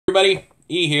Everybody,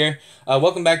 E here.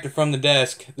 Welcome back to From the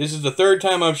Desk. This is the third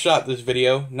time I've shot this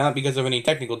video, not because of any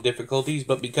technical difficulties,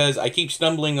 but because I keep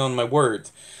stumbling on my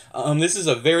words. This is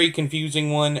a very confusing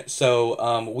one,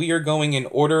 so we are going in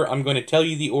order. I'm going to tell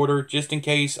you the order just in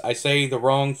case I say the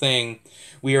wrong thing.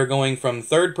 We are going from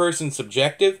third-person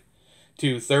subjective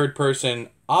to third-person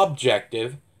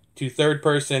objective to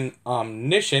third-person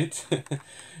omniscient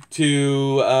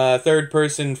to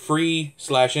third-person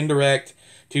free/indirect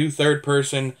to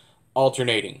third-person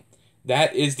alternating.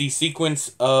 That is the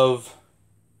sequence of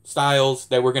styles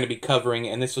that we're going to be covering,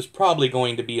 and this was probably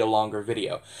going to be a longer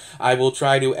video. I will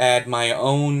try to add my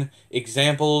own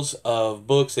examples of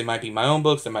books. They might be my own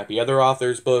books, there might be other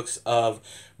authors' books, of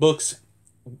books,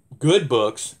 good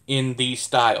books, in these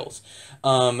styles.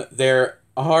 You're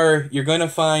going to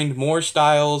find more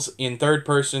styles in third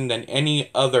person than any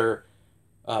other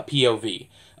POV.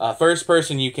 First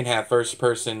person, you can have first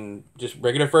person, just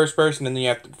regular first person, and then you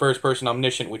have first person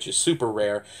omniscient, which is super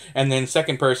rare, and then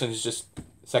second person is just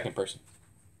second person.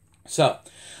 So,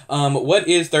 what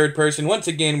is third person? Once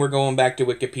again, we're going back to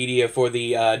Wikipedia for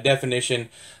the definition,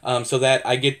 so that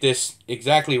I get this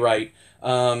exactly right.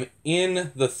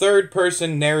 In the third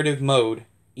person narrative mode,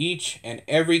 each and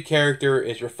every character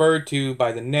is referred to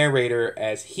by the narrator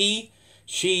as he,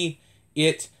 she,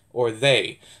 it, or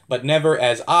they, but never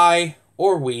as I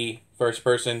or we, first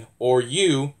person, or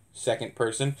you, second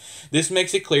person. This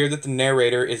makes it clear that the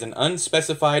narrator is an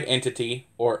unspecified entity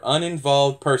or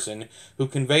uninvolved person who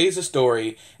conveys a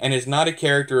story and is not a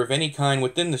character of any kind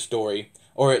within the story,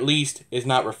 or at least is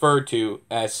not referred to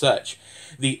as such.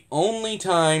 The only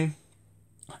time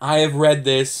I have read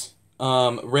this,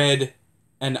 read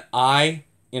an I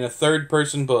in a third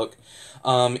person book,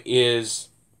 is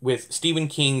with Stephen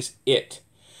King's It.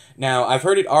 Now, I've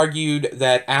heard it argued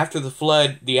that after the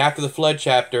flood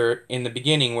chapter in the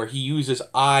beginning, where he uses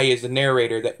I as the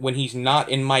narrator, that when he's not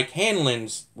in Mike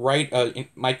Hanlon's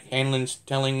Mike Hanlon's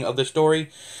telling of the story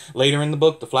later in the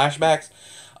book, the flashbacks,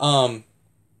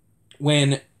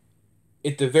 when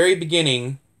at the very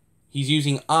beginning he's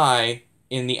using I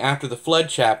in the after the flood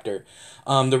chapter.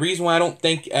 The reason why I don't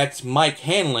think that's Mike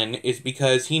Hanlon is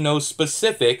because he knows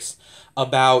specifics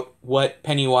about what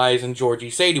Pennywise and Georgie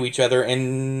say to each other,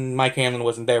 and Mike Hanlon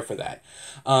wasn't there for that.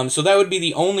 So that would be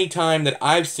the only time that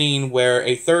I've seen where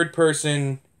a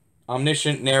third-person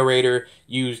omniscient narrator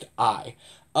used I.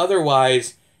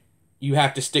 Otherwise, you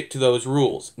have to stick to those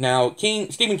rules. Now,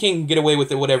 Stephen King can get away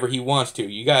with it whatever he wants to.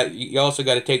 You also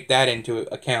got to take that into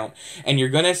account. And you're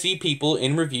going to see people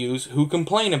in reviews who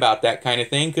complain about that kind of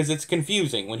thing because it's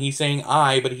confusing when he's saying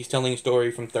I, but he's telling a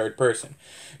story from third person.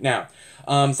 Now,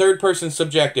 third person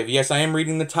subjective. Yes, I am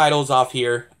reading the titles off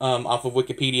here, off of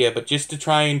Wikipedia, but just to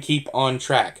try and keep on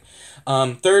track.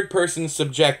 Third person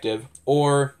subjective,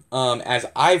 or as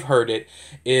I've heard it,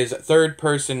 is third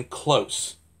person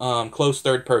close. Close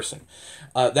third person.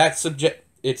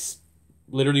 It's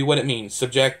literally what it means,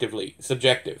 subjective.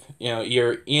 You know,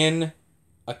 you're in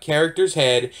a character's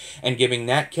head and giving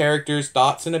that character's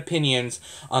thoughts and opinions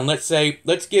on, let's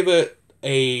give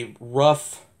a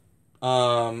rough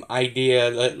idea.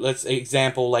 Let's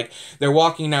example, like they're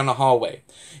walking down the hallway.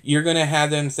 You're gonna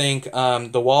have them think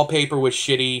the wallpaper was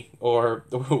shitty, or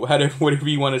whatever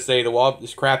you want to say,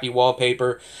 this crappy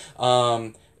wallpaper,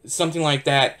 something like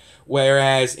that.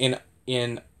 Whereas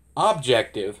in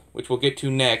objective, which we'll get to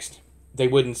next, they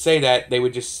wouldn't say that. They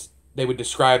would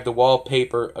describe the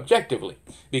wallpaper objectively,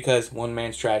 because one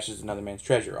man's trash is another man's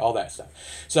treasure, all that stuff.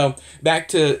 So back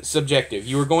to subjective.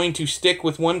 You are going to stick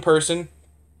with one person,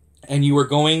 and you are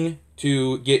going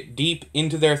to get deep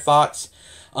into their thoughts.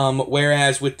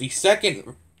 Whereas with the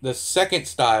second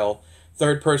style,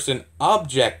 third person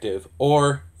objective,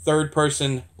 or third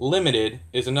person limited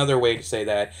is another way to say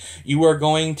that, you are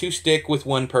going to stick with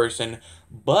one person,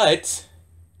 but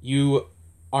you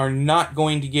are not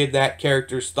going to give that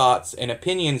character's thoughts and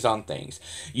opinions on things.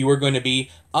 You are going to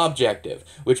be objective,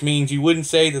 which means you wouldn't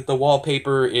say that the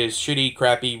wallpaper is shitty,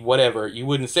 crappy, whatever. You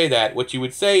wouldn't say that. What you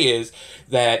would say is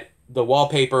that the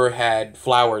wallpaper had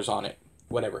flowers on it,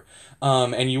 whatever.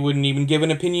 And you wouldn't even give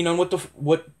an opinion on what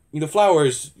the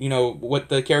flowers, you know, what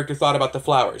the character thought about the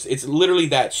flowers. It's literally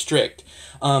that strict.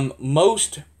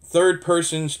 Most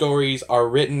third-person stories are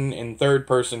written in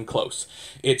third-person close.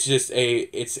 It's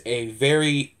a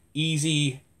very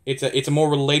easy, it's a more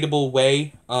relatable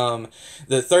way.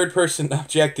 The third-person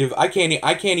objective, I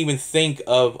can't even think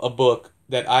of a book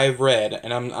that I've read,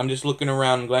 and I'm just looking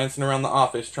around, glancing around the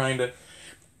office, trying to,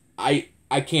 I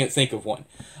can't think of one.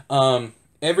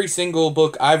 Every single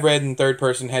book I've read in third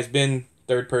person has been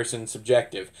third person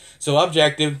subjective. So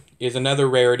objective is another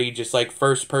rarity, just like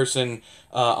first person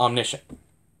omniscient.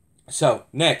 So,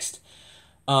 next,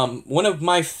 one of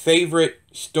my favorite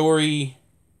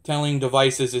storytelling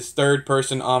devices is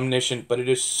third-person omniscient, but it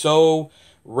is so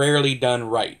rarely done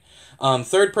right.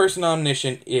 Third-person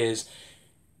omniscient is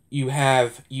you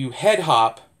head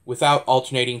hop without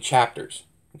alternating chapters.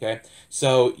 Okay,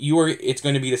 so it's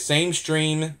going to be the same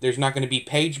stream. There's not going to be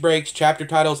page breaks, chapter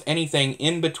titles, anything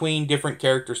in between different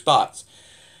characters' thoughts.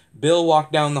 Bill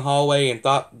walked down the hallway and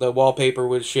thought the wallpaper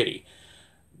was shitty.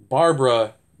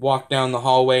 Barbara walked down the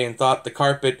hallway and thought the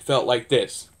carpet felt like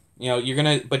this. You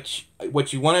know, but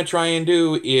what you want to try and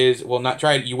do is, well, not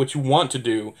try, what you want to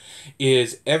do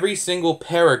is every single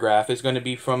paragraph is going to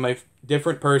be from a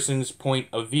different person's point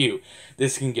of view.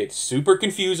 This can get super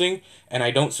confusing, and I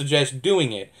don't suggest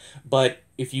doing it, but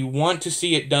if you want to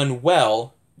see it done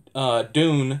well,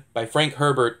 Dune by Frank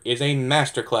Herbert is a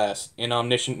masterclass in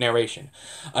omniscient narration.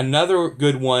 Another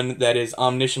good one that is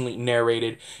omnisciently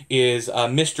narrated is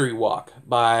Mystery Walk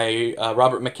by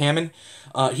Robert McCammon.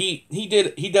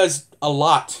 He does a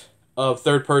lot of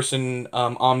third person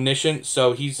omniscient,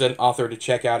 so he's an author to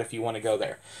check out if you want to go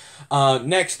there.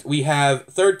 Next, we have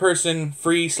third person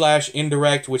free /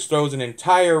 indirect, which throws an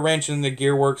entire wrench in the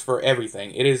gearworks for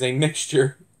everything. It is a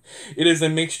mixture. It is a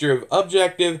mixture of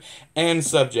objective and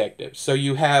subjective. So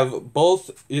you have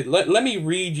both. Let me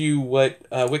read you what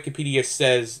Wikipedia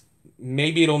says.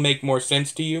 Maybe it'll make more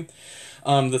sense to you.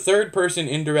 The third-person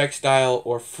indirect style,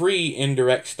 or free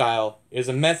indirect style, is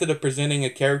a method of presenting a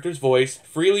character's voice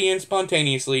freely and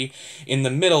spontaneously in the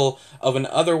middle of an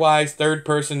otherwise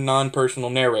third-person non-personal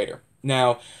narrator.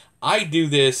 Now, I do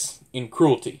this in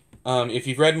Cruelty. If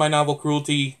you've read my novel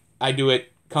Cruelty, I do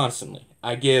it constantly.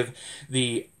 I give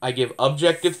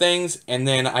objective things, and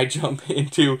then I jump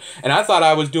into, and I thought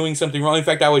I was doing something wrong. In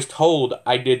fact, I was told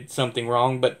I did something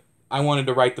wrong, but I wanted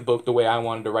to write the book the way I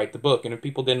wanted to write the book. And if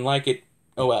people didn't like it,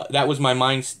 oh well. That was my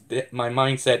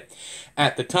mindset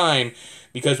at the time,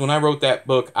 because when I wrote that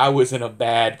book, I was in a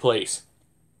bad place.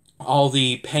 All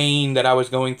the pain that I was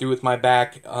going through with my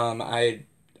back, I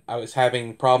was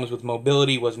having problems with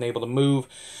mobility, wasn't able to move.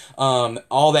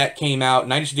 All that came out,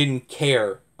 and I just didn't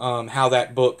care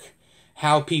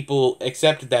how people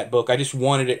accepted that book. I just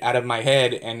wanted it out of my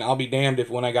head, and I'll be damned if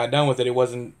when I got done with it, it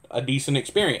wasn't a decent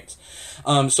experience.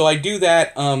 So I do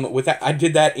that. I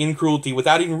did that in Cruelty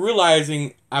without even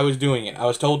realizing I was doing it. I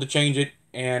was told to change it,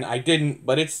 and I didn't.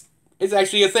 But it's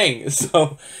actually a thing.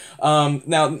 So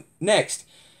now next,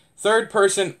 third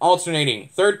person alternating.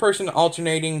 Third person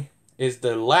alternating is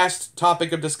the last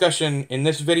topic of discussion in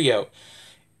this video.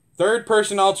 Third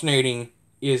person alternating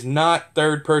is not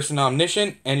third person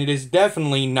omniscient, and it is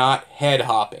definitely not head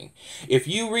hopping. If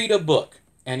you read a book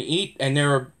and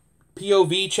there are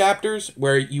POV chapters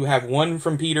where you have one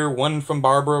from Peter, one from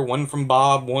Barbara, one from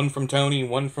Bob, one from Tony,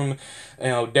 one from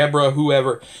Deborah,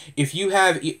 whoever. If you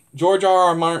have George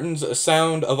R.R. Martin's A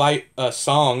Song of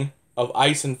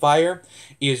Ice and Fire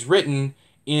is written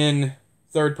in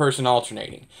third person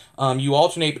alternating. You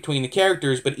alternate between the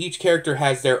characters, but each character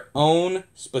has their own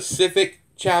specific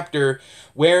chapter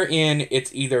wherein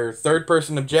it's either third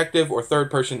person objective or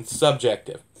third person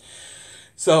subjective.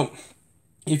 So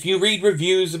if you read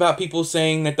reviews about people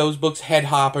saying that those books head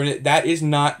hop, that is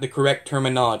not the correct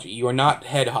terminology. You are not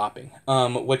head hopping.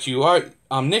 What you are,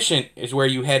 omniscient, is where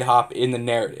you head hop in the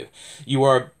narrative. You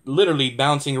are literally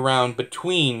bouncing around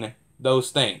between those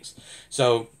things.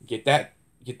 So get that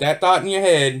thought in your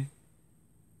head.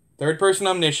 Third person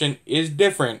omniscient is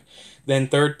different than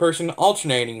third person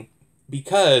alternating,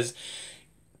 because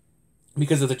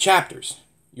of the chapters.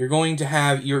 You're going to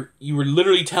have, you were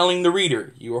literally telling the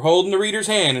reader, you were holding the reader's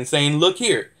hand and saying, look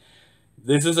here,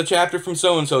 this is a chapter from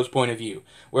so-and-so's point of view.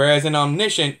 Whereas in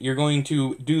omniscient, you're going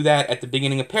to do that at the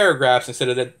beginning of paragraphs instead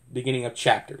of the beginning of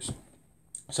chapters.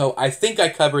 So I think I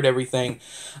covered everything.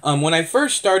 When I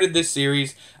first started this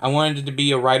series, I wanted it to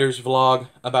be a writer's vlog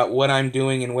about what I'm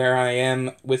doing and where I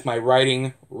am with my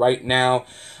writing right now.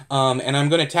 And I'm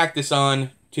going to tack this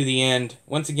on to the end.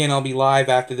 Once again, I'll be live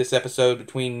after this episode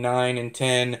between 9 and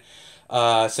 10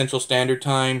 Central Standard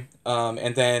Time.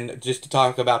 And then just to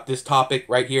talk about this topic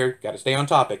right here, got to stay on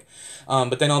topic.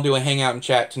 But then I'll do a hangout and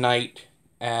chat tonight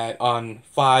on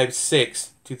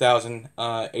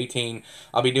 5/6/2018.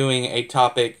 I'll be doing a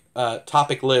topic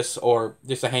list, or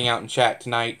just a hangout and chat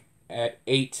tonight at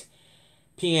 8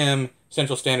 p.m.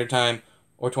 Central Standard Time,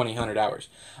 or 2000 hours.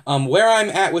 Where I'm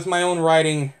at with my own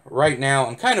writing right now,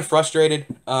 I'm kind of frustrated.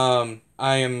 I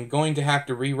am going to have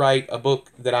to rewrite a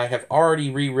book that I have already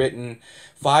rewritten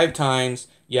 5 times.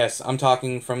 Yes, I'm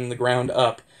talking from the ground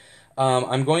up.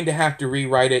 I'm going to have to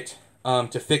rewrite it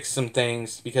to fix some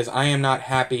things, because I am not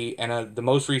happy, and the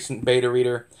most recent beta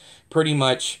reader pretty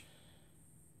much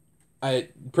I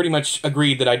pretty much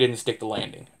agreed that I didn't stick the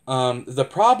landing. The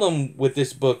problem with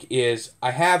this book is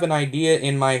I have an idea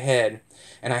in my head,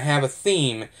 and I have a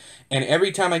theme, and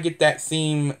every time I get that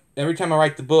theme, every time I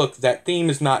write the book, that theme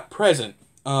is not present.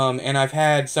 And I've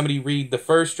had somebody read the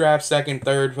first draft, second,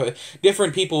 third.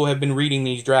 Different people have been reading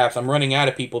these drafts. I'm running out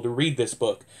of people to read this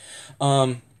book.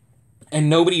 And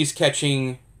nobody's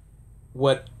catching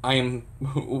what I am,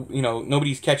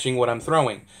 nobody's catching what I'm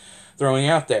throwing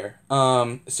out there.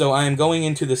 So I am going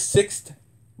into the 6th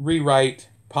rewrite,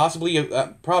 possibly,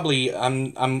 probably.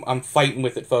 I'm fighting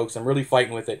with it, folks. I'm really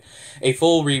fighting with it. A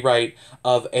full rewrite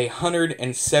of a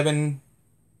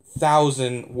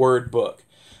 107,000 word book.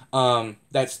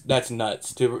 That's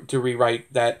nuts to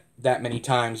rewrite that many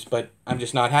times, but I'm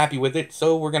just not happy with it,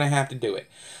 so we're gonna have to do it.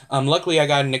 Luckily I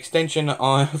got an extension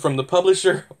on from the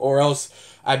publisher, or else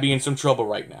I'd be in some trouble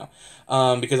right now.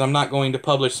 Because I'm not going to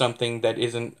publish something that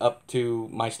isn't up to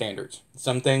my standards.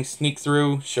 Some things sneak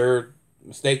through, sure,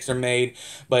 mistakes are made,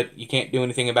 but you can't do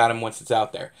anything about them once it's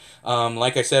out there.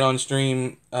 Like I said on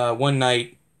stream one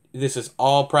night, this is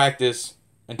all practice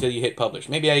until you hit publish.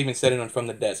 Maybe I even said it on From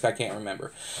the Desk. I can't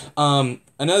remember.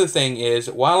 Another thing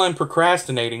is, while I'm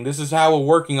procrastinating, this is how a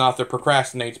working author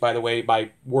procrastinates, by the way, by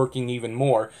working even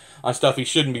more on stuff he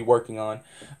shouldn't be working on.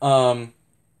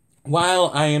 While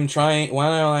I am debating,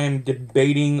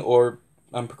 or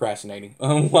I'm procrastinating,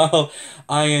 while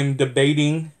I am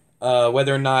debating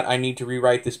whether or not I need to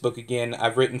rewrite this book again,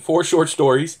 I've written 4 short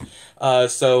stories,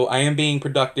 so I am being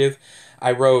productive.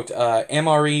 I wrote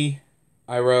MRE.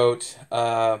 I wrote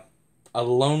a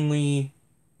lonely,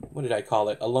 what did I call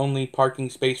it? A lonely parking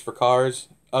space for cars.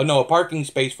 Oh, no, a parking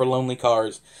space for lonely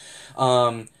cars.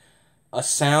 A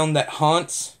sound that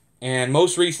haunts. And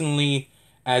most recently,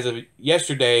 as of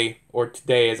yesterday, or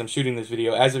today as I'm shooting this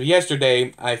video, as of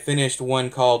yesterday, I finished one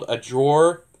called A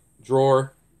Drawer,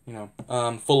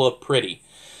 full of pretty.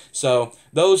 So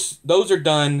those are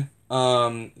done.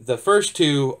 The first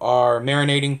 2 are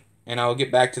marinating, and I'll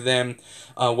get back to them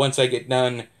once I get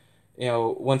done,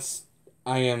 once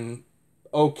I am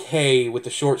okay with the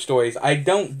short stories. I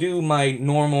don't do my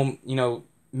normal,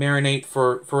 marinate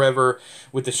for forever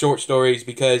with the short stories,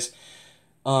 because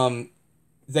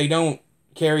they don't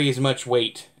carry as much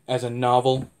weight as a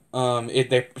novel.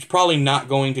 They're probably not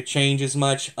going to change as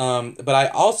much, but I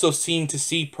also seem to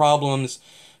see problems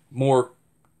more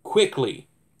quickly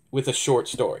with a short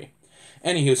story.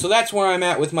 Anywho, so that's where I'm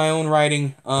at with my own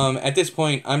writing. At this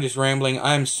point, I'm just rambling.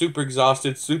 I'm super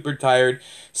exhausted, super tired.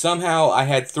 Somehow, I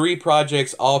had 3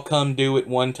 projects all come due at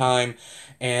one time,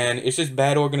 and it's just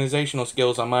bad organizational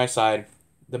skills on my side.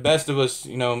 The best of us,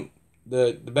 the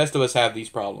best of us have these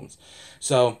problems.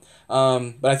 So,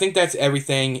 but I think that's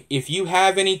everything. If you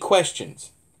have any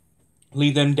questions,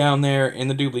 leave them down there in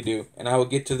the doobly-doo, and I will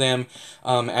get to them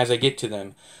as I get to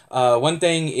them. One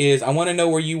thing is, I want to know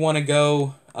where you want to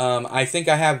go. I think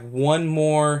I have one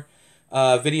more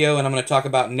video, and I'm going to talk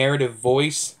about narrative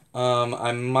voice.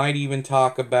 I might even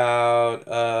talk about,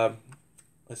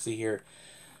 let's see here.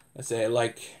 Let's say,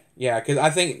 because I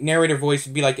think narrative voice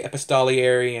would be like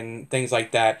epistolary and things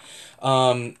like that.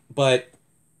 But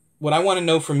what I want to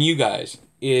know from you guys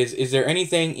is there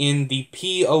anything in the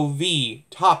POV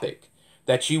topic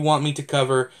that you want me to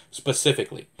cover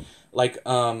specifically? Like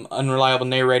unreliable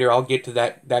narrator, I'll get to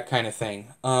that kind of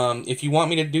thing. If you want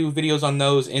me to do videos on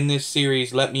those in this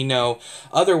series, let me know.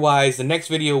 Otherwise, the next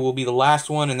video will be the last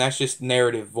one, and that's just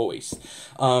narrative voice.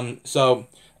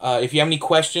 If you have any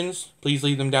questions, please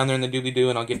leave them down there in the doobly-doo,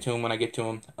 and I'll get to them when I get to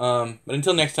them. But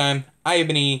until next time, I have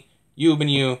been E, you have been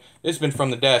you. This has been From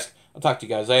the Desk. I'll talk to you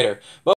guys later. Bye.